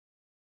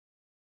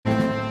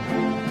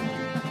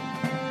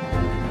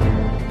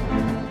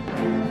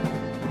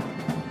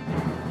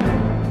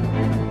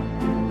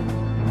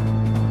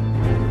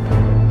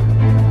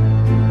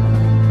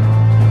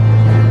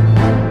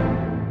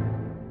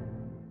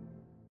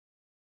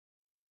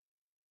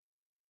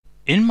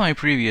In my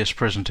previous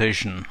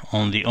presentation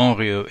on the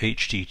Henriot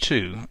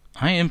HD2,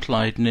 I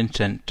implied an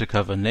intent to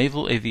cover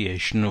naval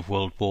aviation of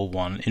World War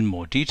I in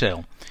more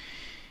detail.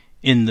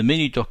 In the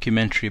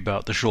mini-documentary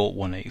about the Short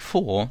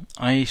 184,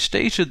 I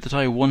stated that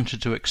I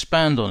wanted to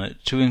expand on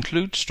it to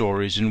include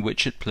stories in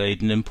which it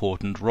played an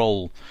important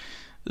role.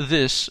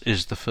 This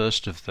is the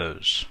first of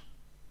those.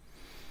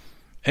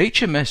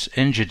 HMS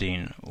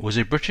Engadine was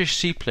a British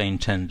seaplane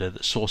tender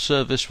that saw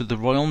service with the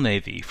Royal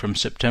Navy from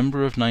September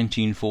of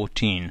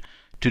 1914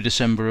 to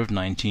December of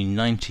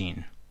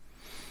 1919.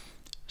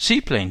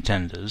 Seaplane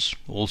tenders,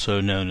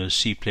 also known as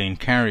seaplane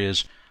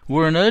carriers,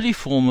 were an early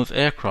form of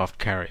aircraft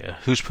carrier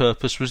whose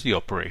purpose was the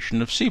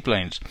operation of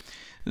seaplanes.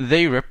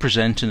 They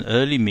represent an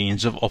early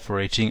means of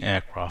operating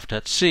aircraft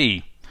at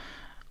sea.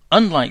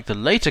 Unlike the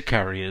later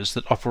carriers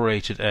that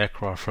operated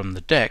aircraft from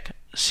the deck,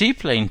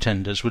 seaplane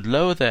tenders would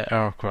lower their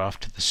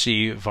aircraft to the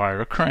sea via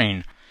a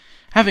crane.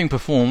 Having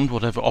performed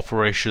whatever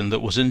operation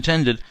that was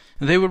intended,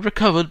 they were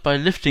recovered by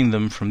lifting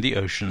them from the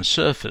ocean's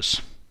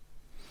surface.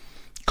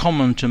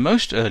 Common to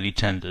most early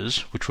tenders,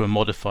 which were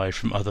modified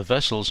from other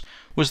vessels,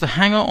 was the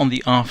hangar on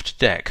the aft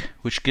deck,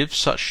 which gives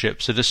such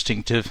ships a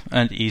distinctive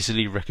and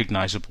easily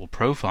recognizable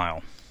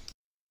profile.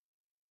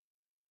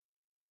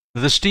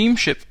 The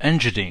steamship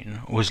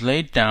Engadine was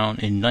laid down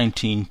in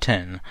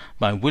 1910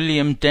 by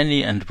William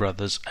Denny and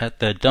Brothers at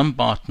their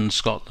Dumbarton,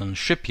 Scotland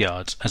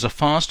shipyards as a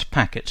fast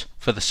packet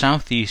for the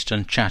South East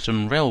and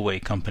Chatham Railway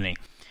Company.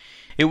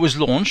 It was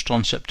launched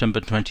on September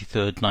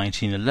 23,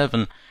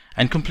 1911,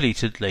 and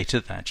completed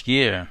later that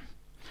year.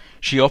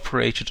 She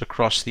operated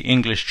across the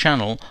English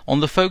Channel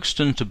on the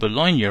Folkestone to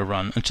Boulogne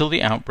run until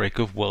the outbreak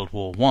of World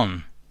War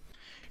I.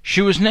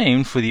 She was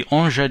named for the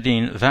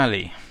Engadine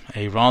Valley,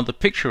 a rather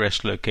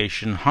picturesque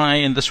location high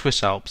in the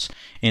Swiss Alps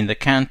in the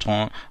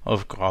canton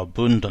of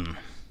Graubünden.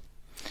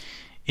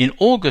 In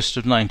August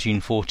of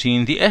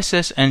 1914, the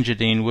SS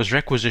Engadine was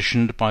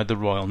requisitioned by the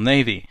Royal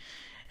Navy,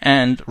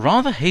 and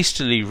rather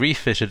hastily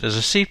refitted as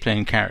a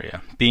seaplane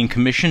carrier, being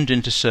commissioned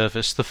into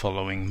service the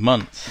following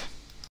month.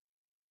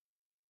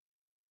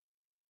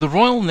 The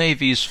Royal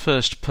Navy's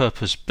first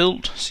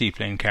purpose-built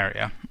seaplane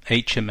carrier,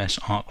 HMS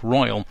Ark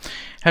Royal,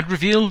 had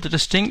revealed a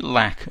distinct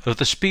lack of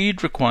the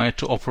speed required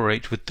to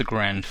operate with the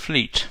Grand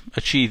Fleet,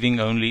 achieving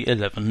only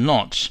 11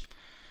 knots.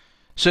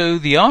 So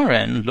the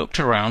RN looked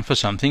around for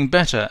something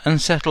better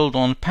and settled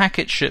on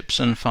packet ships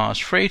and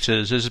fast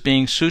freighters as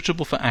being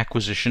suitable for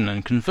acquisition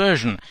and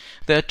conversion,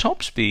 their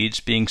top speeds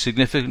being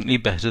significantly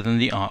better than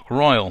the Ark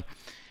Royal.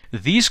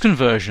 These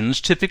conversions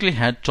typically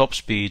had top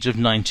speeds of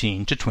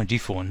 19 to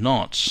 24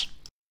 knots.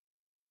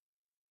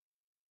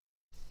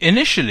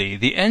 Initially,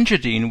 the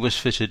Engadine was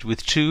fitted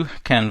with 2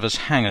 canvas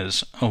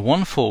hangars,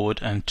 1 forward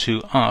and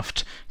 2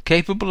 aft,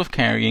 capable of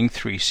carrying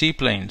 3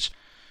 seaplanes.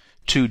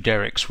 2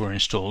 derricks were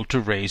installed to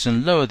raise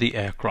and lower the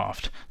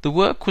aircraft. The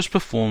work was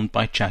performed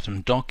by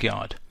Chatham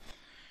Dockyard.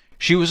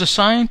 She was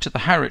assigned to the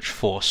Harwich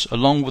Force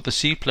along with the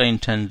seaplane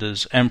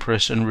tenders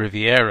Empress and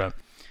Riviera.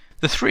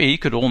 The 3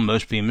 could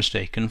almost be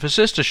mistaken for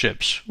sister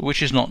ships,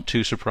 which is not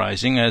too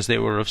surprising as they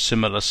were of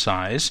similar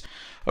size,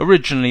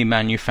 originally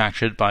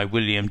manufactured by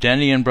William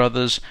Denny and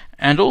Brothers,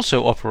 and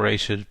also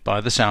operated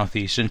by the South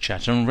East and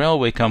Chatham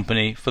Railway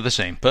Company for the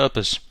same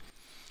purpose.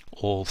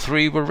 All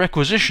 3 were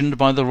requisitioned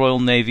by the Royal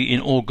Navy in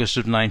August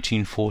of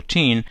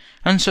 1914,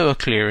 and so a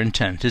clear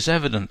intent is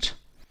evident.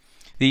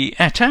 The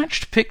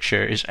attached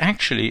picture is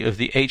actually of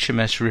the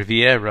HMS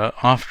Riviera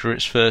after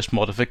its first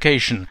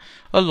modification,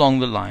 along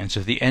the lines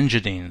of the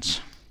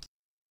Engadines.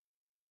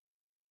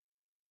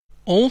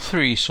 All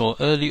 3 saw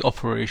early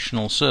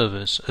operational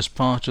service as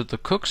part of the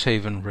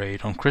Cuxhaven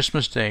Raid on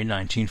Christmas Day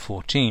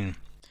 1914.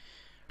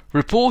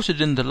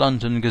 Reported in the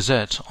London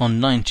Gazette on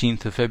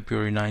 19th of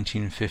February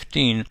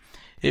 1915,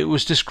 it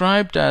was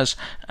described as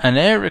an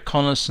air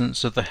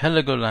reconnaissance of the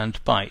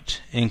Heligoland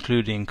Bight,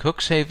 including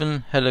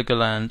Cuxhaven,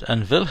 Heligoland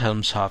and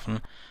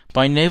Wilhelmshaven,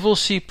 by naval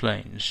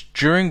seaplanes,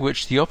 during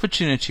which the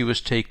opportunity was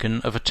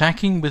taken of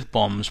attacking with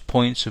bombs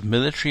points of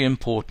military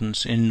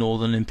importance in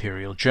northern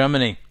Imperial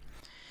Germany.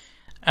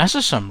 As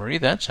a summary,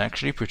 that's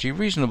actually pretty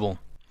reasonable.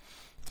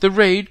 The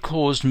raid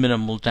caused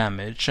minimal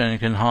damage and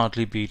can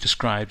hardly be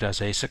described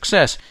as a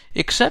success,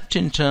 except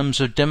in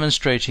terms of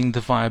demonstrating the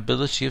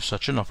viability of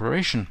such an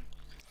operation.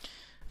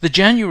 The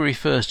January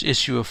 1st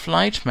issue of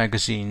Flight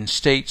magazine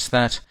states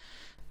that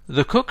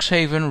the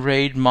Cuxhaven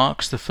Raid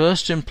marks the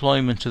first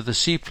employment of the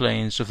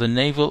seaplanes of the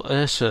Naval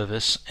Air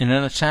Service in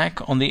an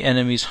attack on the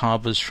enemy's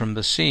harbours from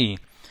the sea,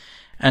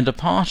 and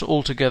apart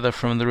altogether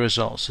from the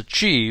results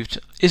achieved,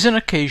 is an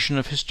occasion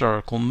of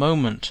historical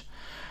moment.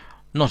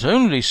 Not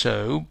only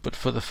so, but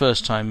for the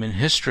first time in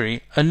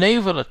history, a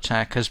naval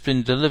attack has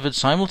been delivered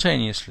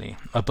simultaneously,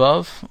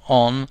 above,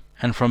 on,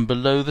 and from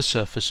below the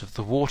surface of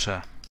the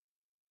water.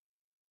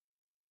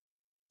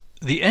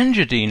 The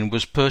Engadine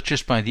was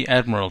purchased by the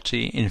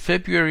Admiralty in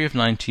February of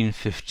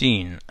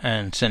 1915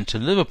 and sent to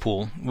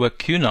Liverpool, where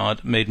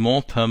Cunard made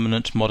more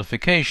permanent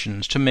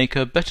modifications to make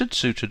her better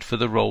suited for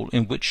the role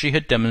in which she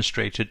had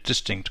demonstrated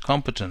distinct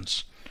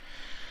competence.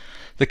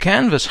 The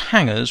canvas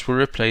hangars were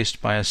replaced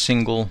by a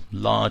single,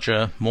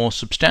 larger, more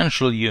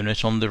substantial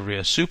unit on the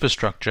rear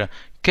superstructure,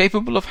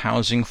 capable of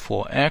housing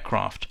 4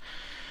 aircraft.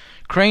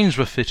 Cranes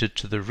were fitted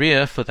to the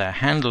rear for their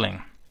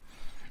handling.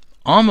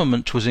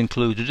 Armament was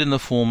included in the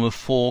form of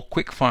 4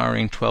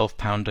 quick-firing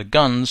 12-pounder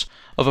guns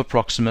of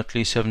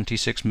approximately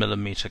 76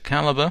 mm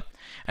caliber,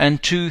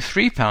 and 2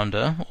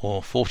 3-pounder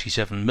or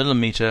 47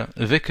 mm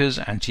Vickers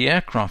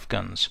anti-aircraft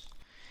guns.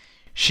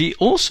 She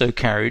also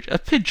carried a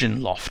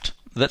pigeon loft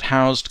that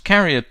housed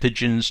carrier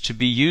pigeons to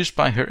be used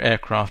by her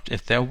aircraft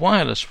if their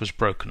wireless was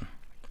broken.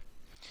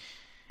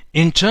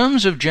 In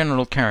terms of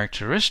general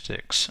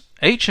characteristics,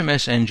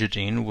 HMS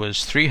Engadine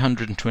was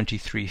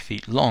 323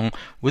 feet long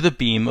with a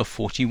beam of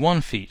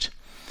 41 feet.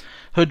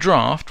 Her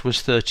draft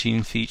was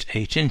 13 feet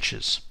 8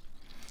 inches.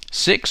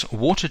 6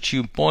 water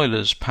tube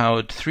boilers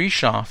powered 3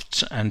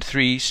 shafts and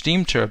 3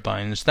 steam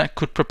turbines that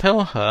could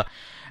propel her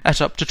at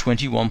up to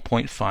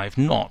 21.5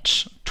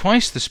 knots,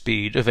 twice the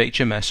speed of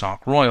HMS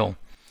Ark Royal.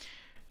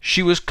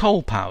 She was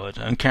coal-powered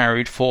and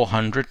carried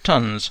 400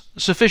 tons,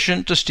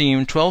 sufficient to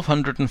steam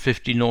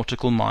 1,250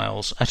 nautical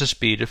miles at a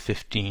speed of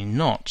 15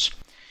 knots.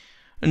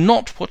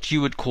 Not what you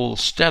would call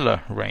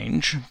stellar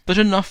range, but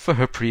enough for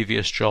her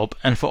previous job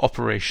and for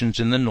operations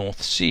in the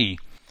North Sea.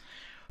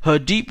 Her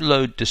deep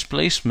load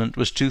displacement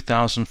was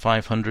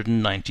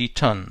 2,590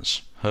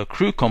 tons. Her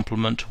crew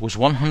complement was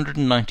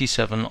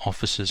 197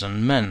 officers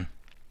and men.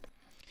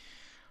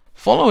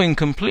 Following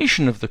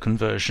completion of the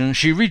conversion,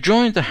 she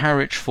rejoined the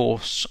Harwich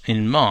force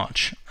in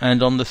March,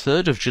 and on the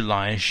 3rd of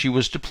July she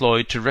was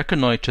deployed to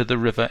reconnoitre the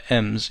River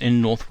Ems in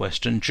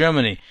northwestern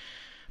Germany,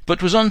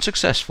 but was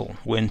unsuccessful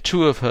when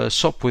 2 of her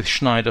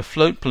Sopwith-Schneider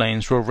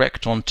floatplanes were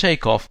wrecked on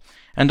takeoff,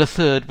 and a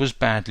third was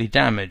badly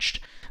damaged.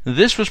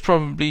 This was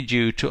probably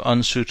due to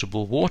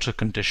unsuitable water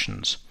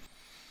conditions.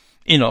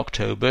 In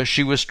October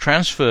she was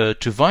transferred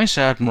to Vice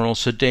Admiral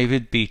Sir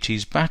David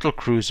Beattie's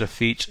battlecruiser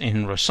fleet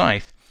in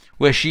Rosyth,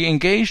 where she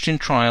engaged in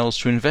trials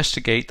to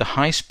investigate the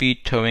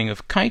high-speed towing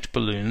of kite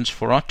balloons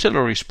for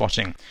artillery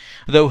spotting,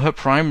 though her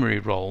primary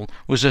role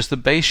was as the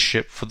base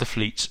ship for the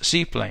fleet's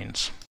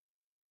seaplanes.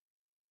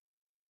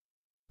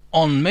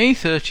 On May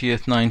 30,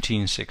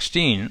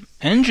 1916,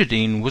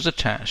 Engadine was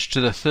attached to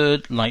the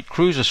 3rd Light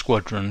Cruiser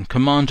Squadron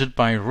commanded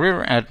by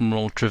Rear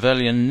Admiral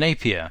Trevelyan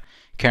Napier,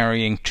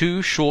 carrying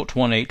 2 short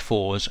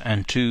 184s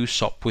and 2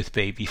 Sopwith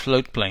Baby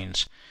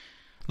floatplanes.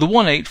 The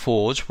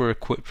 184s were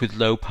equipped with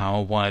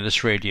low-power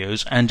wireless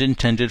radios and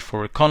intended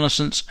for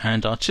reconnaissance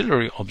and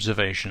artillery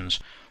observations,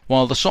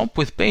 while the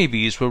Sopwith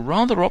Babies were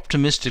rather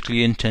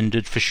optimistically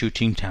intended for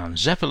shooting down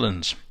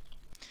Zeppelins.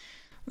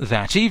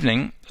 That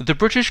evening, the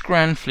British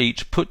Grand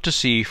Fleet put to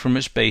sea from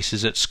its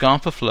bases at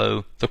Scapa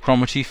Flow, the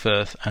Cromarty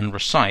Firth and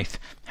Rosyth,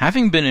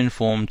 having been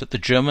informed that the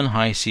German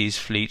High Seas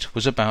Fleet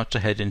was about to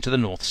head into the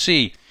North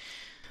Sea.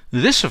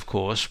 This, of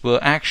course,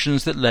 were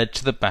actions that led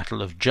to the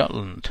Battle of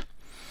Jutland.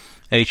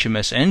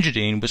 HMS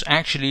Engadine was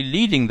actually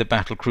leading the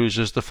battle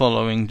cruisers the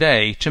following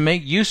day to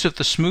make use of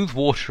the smooth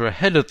water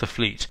ahead of the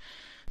fleet,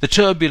 the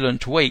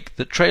turbulent wake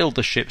that trailed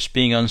the ships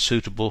being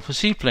unsuitable for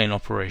seaplane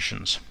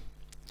operations.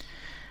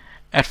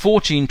 At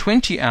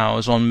 14:20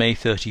 hours on May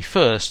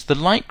 31st, the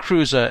light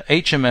cruiser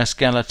HMS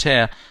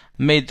Galatea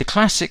made the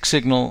classic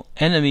signal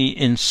 "Enemy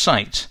in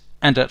sight,"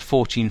 and at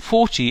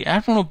 14:40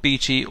 Admiral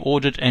Beattie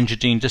ordered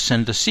Engadine to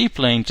send a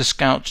seaplane to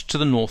scout to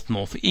the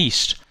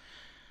north-northeast.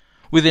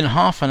 Within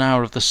half an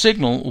hour of the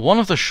signal, one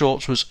of the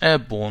shorts was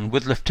airborne,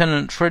 with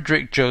Lieutenant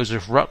Frederick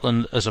Joseph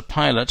Rutland as a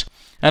pilot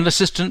and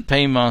Assistant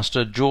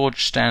Paymaster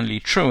George Stanley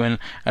Trewin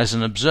as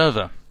an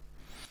observer.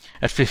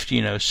 At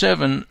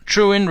 15:07,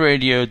 Trewin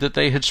radioed that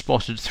they had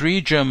spotted 3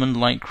 German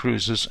light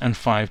cruisers and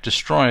 5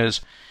 destroyers,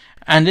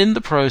 and in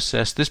the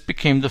process this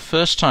became the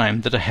first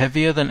time that a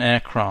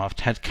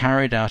heavier-than-aircraft had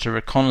carried out a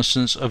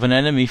reconnaissance of an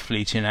enemy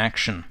fleet in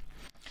action.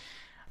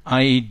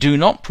 I do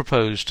not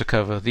propose to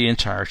cover the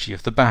entirety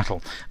of the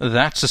battle.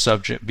 That's a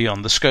subject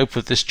beyond the scope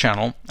of this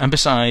channel, and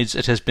besides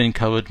it has been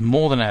covered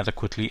more than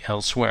adequately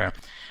elsewhere.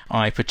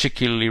 I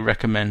particularly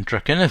recommend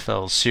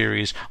Drakenifel's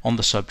series on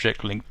the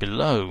subject linked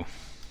below.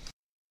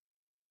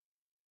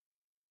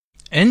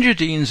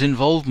 Engadine's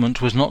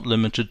involvement was not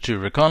limited to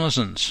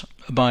reconnaissance.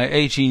 By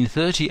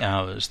 18:30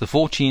 hours, the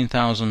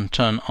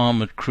 14,000-ton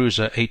armoured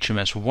cruiser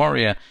HMS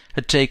Warrior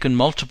had taken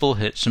multiple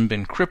hits and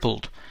been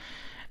crippled.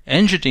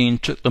 Engadine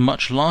took the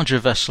much larger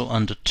vessel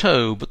under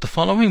tow, but the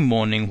following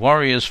morning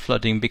Warrior's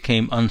flooding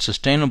became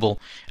unsustainable,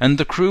 and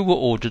the crew were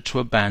ordered to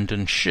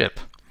abandon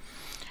ship.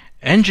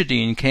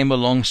 Engadine came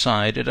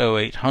alongside at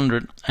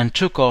 0800 and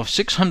took off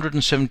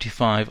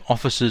 675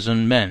 officers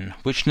and men,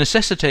 which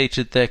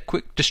necessitated their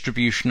quick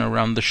distribution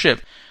around the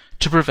ship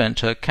to prevent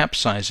her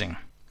capsizing.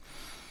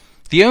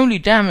 The only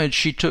damage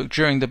she took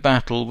during the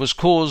battle was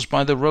caused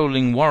by the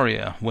rolling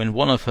Warrior when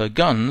one of her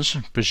guns,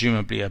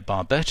 presumably a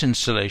barbette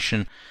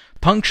installation,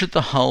 punctured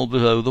the hull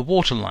below the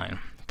waterline,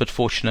 but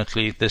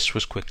fortunately this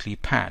was quickly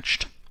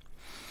patched.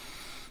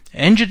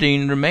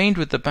 Engadine remained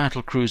with the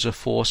battlecruiser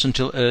force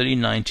until early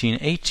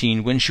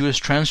 1918, when she was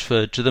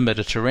transferred to the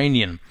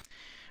Mediterranean.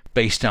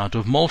 Based out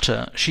of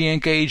Malta, she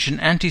engaged in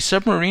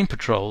anti-submarine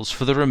patrols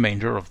for the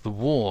remainder of the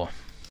war.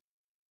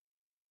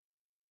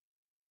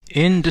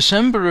 In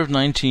December of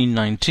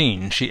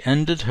 1919, she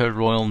ended her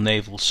Royal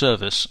Naval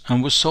Service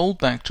and was sold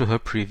back to her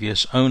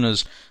previous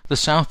owners, the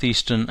South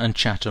Eastern and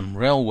Chatham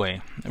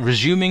Railway,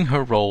 resuming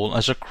her role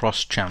as a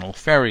cross-channel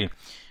ferry,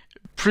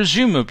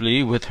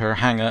 presumably with her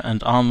hangar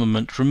and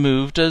armament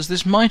removed, as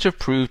this might have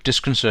proved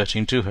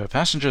disconcerting to her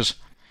passengers.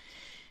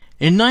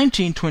 In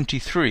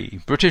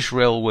 1923, British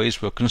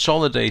railways were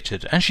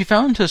consolidated, and she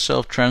found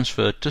herself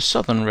transferred to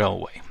Southern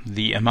Railway,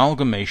 the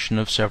amalgamation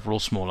of several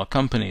smaller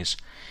companies.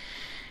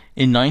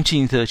 In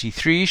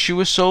 1933, she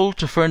was sold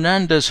to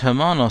Fernandez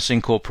Hermanos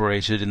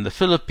Incorporated in the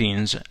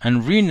Philippines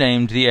and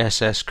renamed the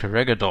SS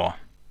Corregidor.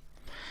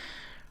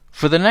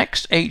 For the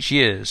next 8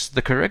 years,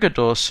 the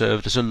Corregidor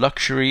served as a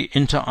luxury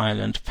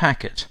inter-island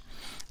packet.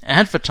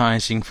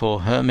 Advertising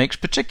for her makes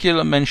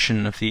particular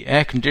mention of the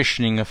air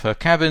conditioning of her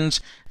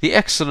cabins, the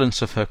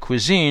excellence of her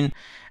cuisine,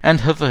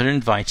 and of her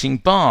inviting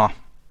bar.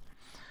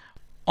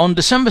 On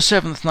December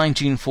 7,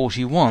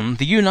 1941,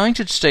 the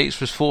United States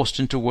was forced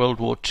into World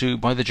War II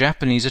by the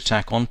Japanese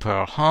attack on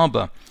Pearl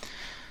Harbor.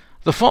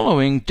 The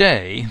following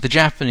day, the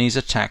Japanese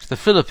attacked the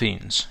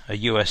Philippines, a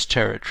U.S.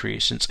 territory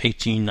since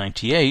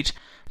 1898,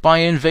 by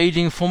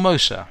invading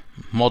Formosa,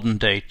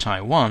 modern-day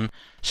Taiwan,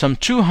 some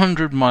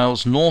 200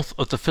 miles north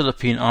of the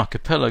Philippine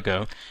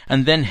archipelago,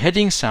 and then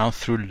heading south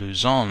through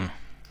Luzon.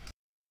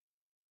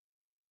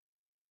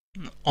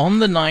 On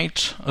the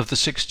night of the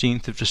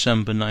 16th of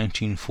December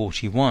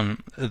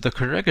 1941, the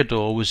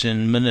Corregidor was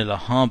in Manila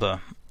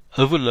Harbor,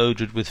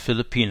 overloaded with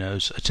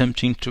Filipinos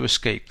attempting to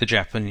escape the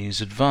Japanese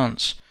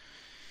advance.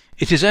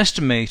 It is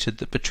estimated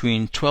that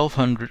between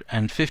 1,200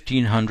 and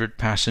 1,500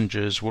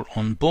 passengers were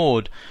on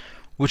board,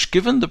 which,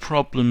 given the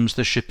problems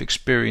the ship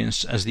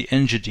experienced as the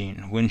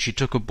Engadine when she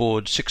took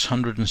aboard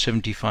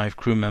 675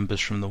 crew members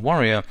from the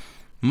Warrior,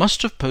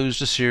 must have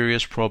posed a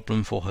serious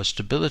problem for her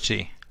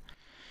stability.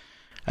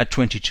 At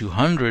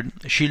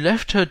 2200, she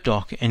left her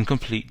dock in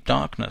complete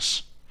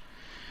darkness.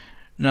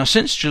 Now,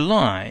 since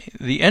July,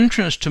 the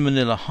entrance to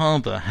Manila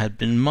Harbor had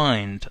been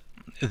mined.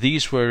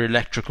 These were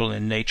electrical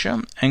in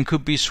nature and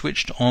could be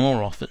switched on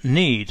or off at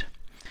need.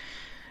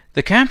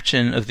 The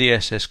captain of the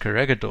SS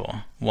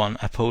Corregidor, one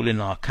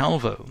Apolinar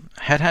Calvo,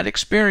 had had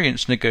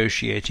experience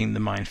negotiating the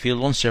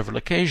minefield on several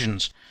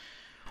occasions.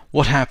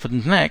 What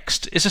happened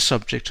next is a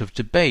subject of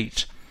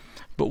debate,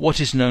 but what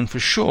is known for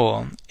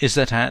sure is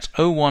that at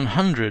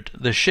 0100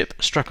 the ship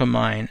struck a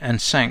mine and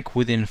sank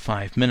within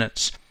 5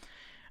 minutes.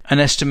 An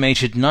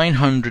estimated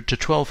 900 to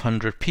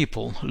 1,200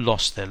 people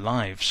lost their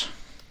lives.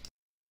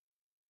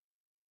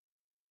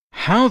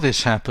 How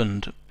this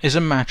happened is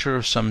a matter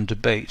of some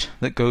debate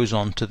that goes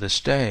on to this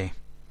day.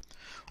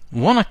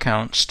 One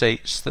account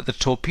states that the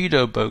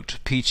torpedo boat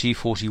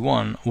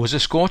PT-41 was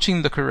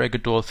escorting the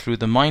Corregidor through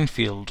the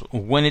minefield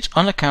when it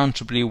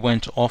unaccountably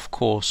went off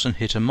course and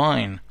hit a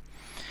mine.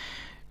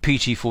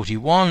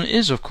 PT-41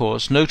 is, of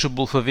course,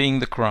 notable for being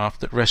the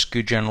craft that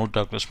rescued General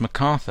Douglas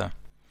MacArthur.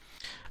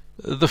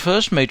 The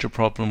first major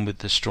problem with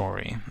this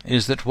story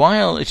is that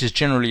while it is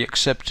generally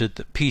accepted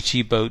that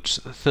PT boats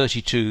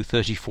 32,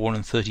 34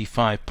 and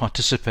 35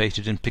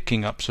 participated in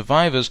picking up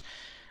survivors,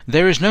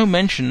 there is no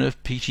mention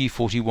of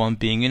PT-41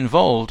 being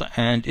involved,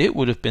 and it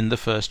would have been the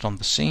first on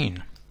the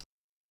scene.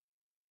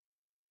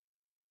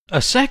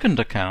 A second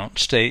account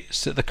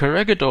states that the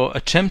Corregidor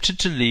attempted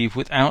to leave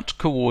without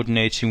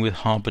coordinating with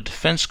Harbour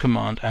Defence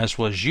Command as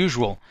was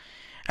usual,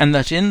 and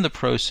that in the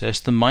process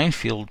the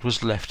minefield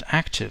was left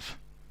active.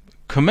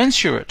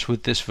 Commensurate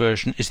with this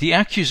version is the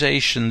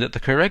accusation that the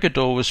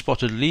Corregidor was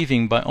spotted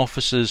leaving by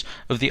officers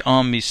of the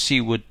Army's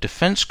Seaward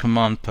Defence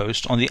Command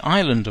post on the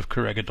island of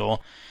Corregidor,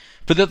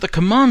 but that the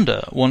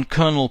commander, one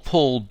Colonel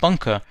Paul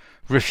Bunker,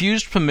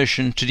 refused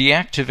permission to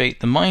deactivate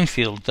the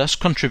minefield, thus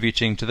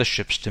contributing to the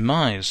ship's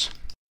demise.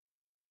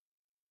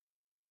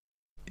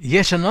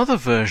 Yet another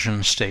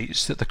version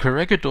states that the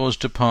Corregidor's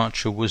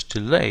departure was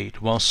delayed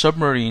while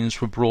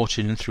submarines were brought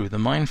in through the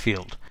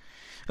minefield.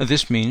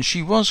 This means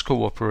she was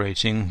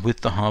cooperating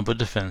with the Harbour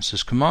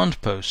Defence's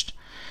command post.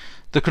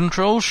 The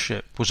control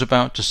ship was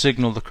about to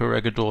signal the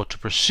Corregidor to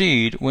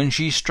proceed when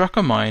she struck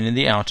a mine in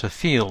the outer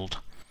field.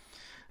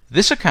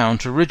 This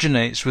account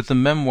originates with the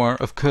memoir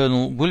of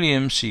Colonel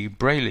William C.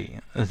 Brayley,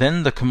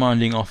 then the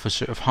commanding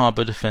officer of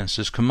Harbour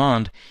Defence's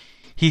command.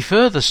 He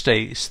further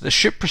states the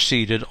ship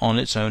proceeded on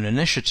its own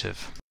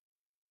initiative.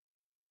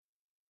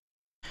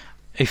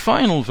 A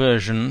final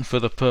version for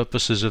the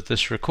purposes of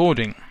this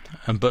recording,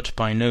 but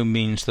by no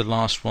means the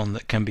last one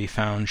that can be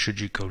found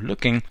should you go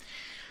looking,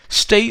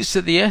 states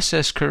that the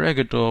SS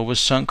Corregidor was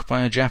sunk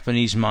by a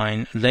Japanese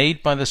mine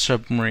laid by the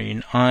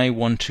submarine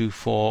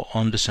I-124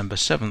 on December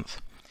 7th.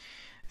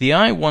 The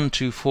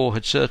I-124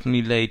 had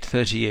certainly laid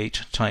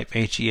 38 Type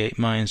 88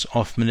 mines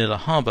off Manila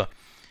Harbor,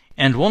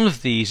 and one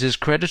of these is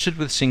credited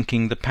with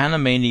sinking the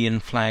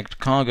Panamanian-flagged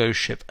cargo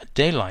ship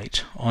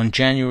Daylight on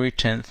January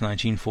 10,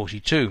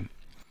 1942.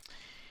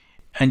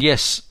 And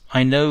yes,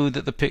 I know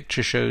that the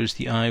picture shows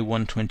the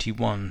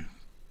I-121,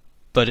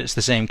 but it's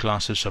the same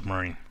class of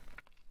submarine.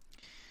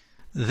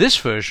 This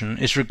version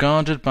is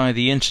regarded by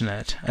the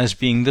Internet as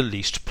being the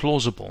least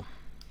plausible.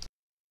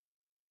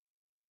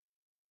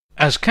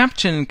 As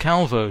Captain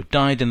Calvo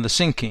died in the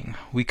sinking,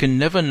 we can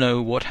never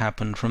know what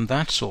happened from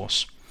that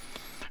source.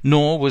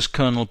 Nor was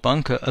Colonel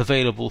Bunker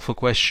available for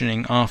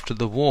questioning after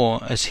the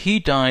war, as he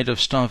died of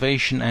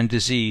starvation and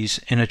disease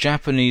in a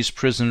Japanese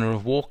prisoner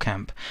of war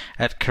camp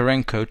at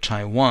Karenko,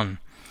 Taiwan.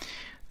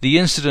 The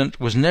incident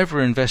was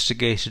never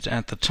investigated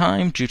at the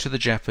time due to the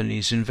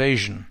Japanese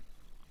invasion,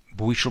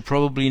 but we shall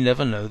probably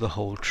never know the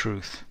whole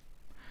truth.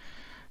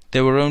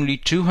 There were only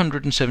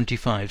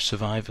 275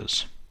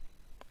 survivors.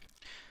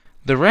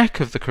 The wreck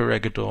of the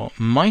Corregidor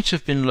might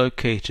have been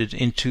located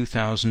in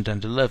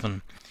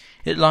 2011.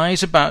 It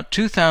lies about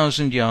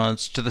 2,000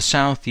 yards to the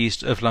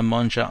southeast of La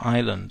Monja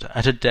Island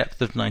at a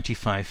depth of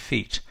 95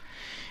 feet.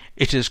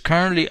 It is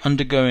currently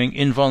undergoing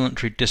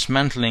involuntary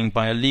dismantling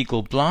by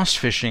illegal blast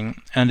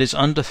fishing and is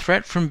under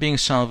threat from being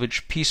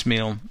salvaged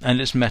piecemeal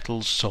and its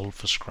metals sold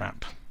for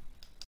scrap.